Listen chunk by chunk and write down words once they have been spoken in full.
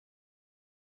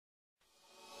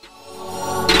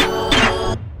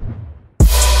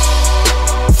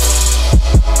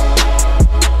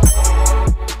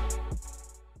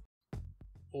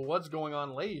What's going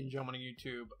on, ladies and gentlemen of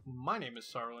YouTube? My name is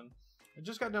Sarlin. I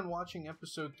just got done watching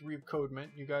episode 3 of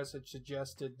Ment. You guys had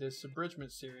suggested this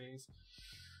abridgment series.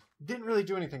 Didn't really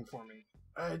do anything for me.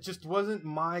 It just wasn't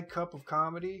my cup of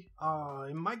comedy.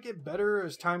 It might get better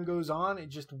as time goes on. It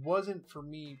just wasn't for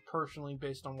me personally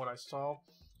based on what I saw.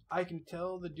 I can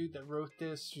tell the dude that wrote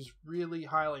this was really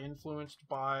highly influenced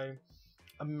by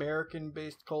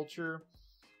American-based culture,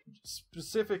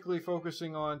 specifically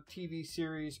focusing on TV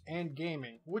series and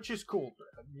gaming, which is cool.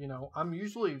 You know, I'm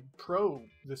usually pro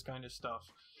this kind of stuff.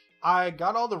 I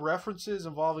got all the references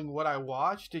involving what I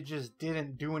watched. It just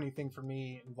didn't do anything for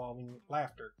me involving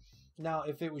laughter. Now,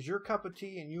 if it was your cup of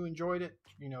tea and you enjoyed it,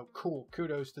 you know, cool.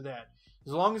 Kudos to that.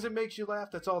 As long as it makes you laugh,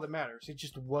 that's all that matters. It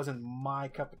just wasn't my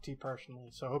cup of tea personally,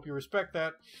 so I hope you respect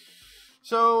that.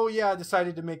 So, yeah, I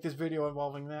decided to make this video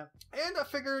involving that. And I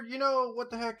figured, you know, what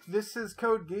the heck, this is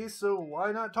Geass, so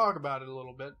why not talk about it a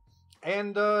little bit?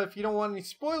 And if you don't want any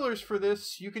spoilers for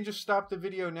this, you can just stop the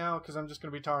video now, because I'm just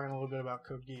going to be talking a little bit about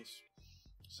Geass.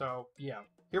 So, yeah,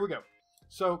 here we go.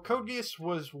 So, Geass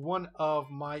was one of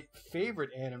my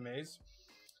favorite animes.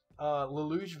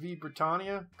 Lelouch v.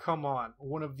 Britannia, come on,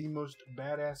 one of the most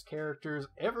badass characters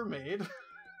ever made.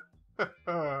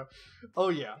 Oh,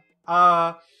 yeah.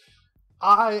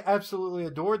 I absolutely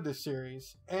adored this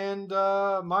series, and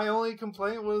my only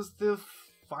complaint was the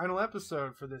final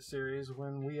episode for this series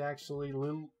when we actually,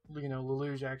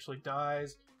 Lelouch actually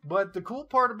dies. But the cool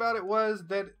part about it was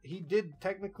that he did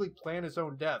technically plan his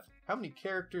own death. How many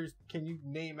characters can you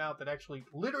name out that actually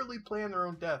literally plan their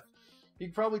own death? You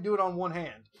can probably do it on one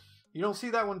hand. You don't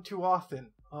see that one too often.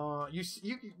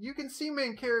 You can see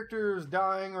main characters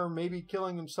dying or maybe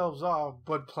killing themselves off,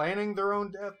 but planning their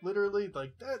own death, literally,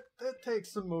 like that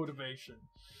takes some motivation.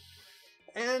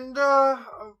 And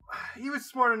he was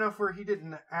smart enough where he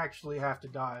didn't actually have to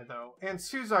die, though. And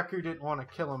Suzaku didn't want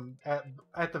to kill him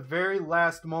at the very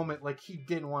last moment, like he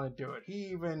didn't want to do it. He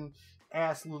even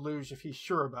asked Lelouch if he's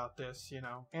sure about this, you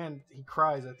know, and he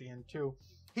cries at the end too.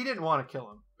 He didn't want to kill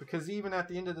him, because even at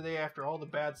the end of the day, after all the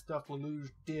bad stuff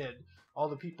Lelouch did, all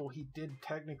the people he did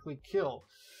technically kill,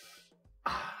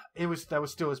 that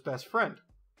was still his best friend.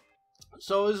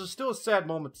 So it was still a sad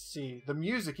moment to see. The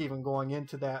music even going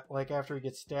into that, like after he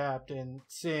gets stabbed and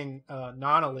seeing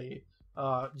Nonali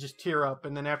just tear up,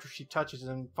 and then after she touches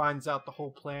him, finds out the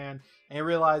whole plan, and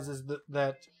realizes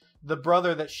that the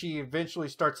brother that she eventually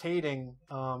starts hating,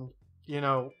 you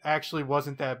know, actually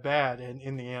wasn't that bad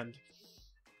in the end.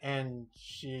 And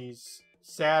she's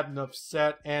sad and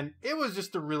upset, and it was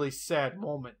just a really sad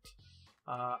moment.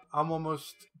 I'm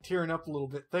almost tearing up a little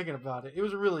bit thinking about it. It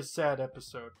was a really sad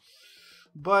episode.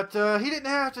 But he didn't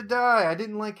have to die. I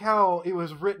didn't like how it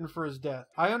was written for his death.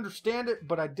 I understand it,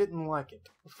 but I didn't like it.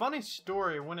 Funny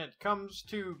story, when it comes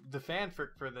to the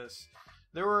fanfic for this,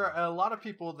 there were a lot of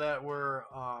people that were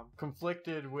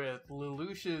conflicted with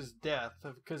Lelouch's death,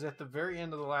 because at the very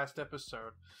end of the last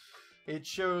episode, it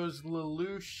shows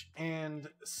Lelouch and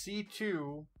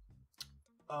C2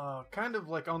 kind of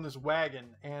like on this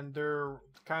wagon, and they're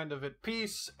kind of at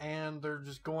peace, and they're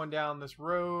just going down this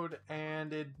road,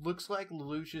 and it looks like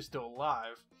Lelouch is still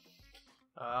alive.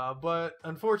 But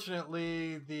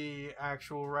unfortunately, the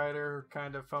actual writer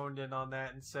kind of phoned in on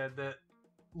that and said that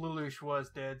Lelouch was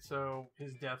dead, so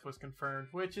his death was confirmed,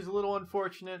 which is a little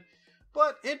unfortunate.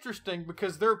 But interesting,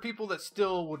 because there are people that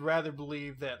still would rather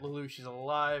believe that Lelouch is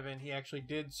alive and he actually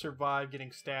did survive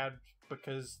getting stabbed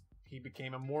because he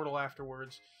became immortal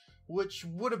afterwards, which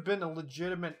would have been a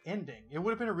legitimate ending. It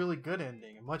would have been a really good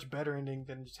ending, a much better ending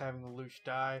than just having Lelouch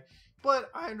die. But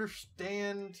I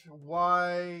understand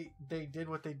why they did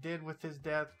what they did with his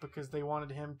death, because they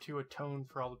wanted him to atone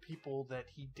for all the people that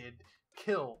he did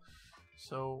kill.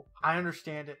 So I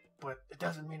understand it, but it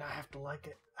doesn't mean I have to like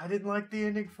it. I didn't like the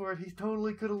ending for it. He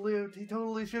totally could have lived. He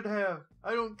totally should have.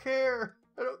 I don't care.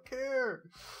 I don't care.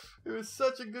 It was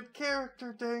such a good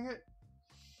character, dang it.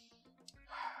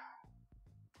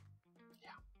 Yeah.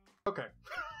 Okay.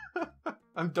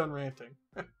 I'm done ranting.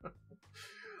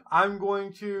 I'm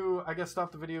going to, I guess,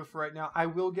 stop the video for right now. I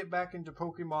will get back into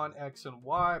Pokemon X and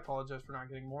Y. I apologize for not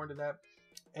getting more into that.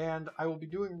 And I will be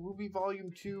doing RWBY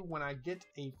Volume 2 when I get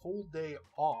a full day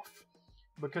off.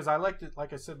 Because I liked it,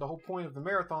 like I said, the whole point of the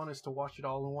marathon is to watch it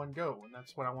all in one go. And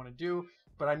that's what I want to do.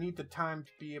 But I need the time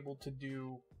to be able to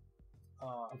do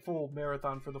a full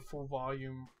marathon for the full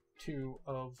Volume 2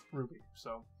 of RWBY.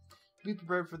 So, be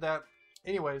prepared for that.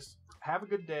 Anyways, have a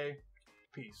good day.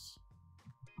 Peace.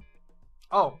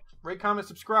 Oh, rate, comment,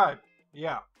 subscribe.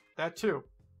 Yeah, that too.